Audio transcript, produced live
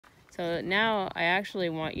So now I actually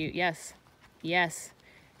want you, yes, yes.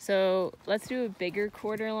 So let's do a bigger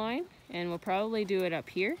quarter line, and we'll probably do it up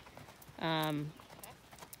here. And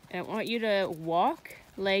I want you to walk,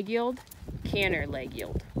 leg yield, canter, leg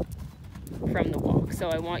yield from the walk. So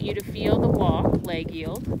I want you to feel the walk, leg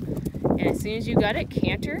yield, and as soon as you got it,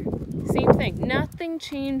 canter, same thing, nothing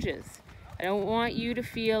changes. I don't want you to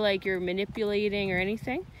feel like you're manipulating or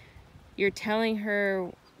anything. You're telling her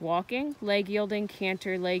walking, leg yielding,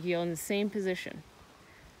 canter, leg yield in the same position.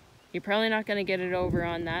 You're probably not going to get it over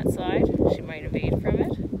on that side. She might evade from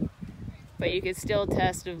it. But you could still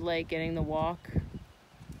test of like getting the walk.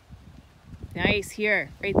 Nice, here,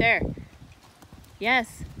 right there.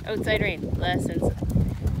 Yes, outside rein, less inside.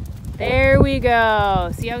 There we go.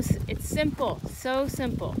 See how it's simple, so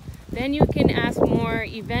simple. Then you can ask more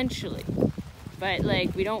eventually. But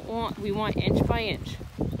like we want inch by inch.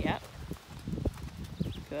 Yep.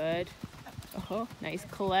 Good. Oh, nice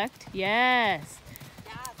collect. Yes.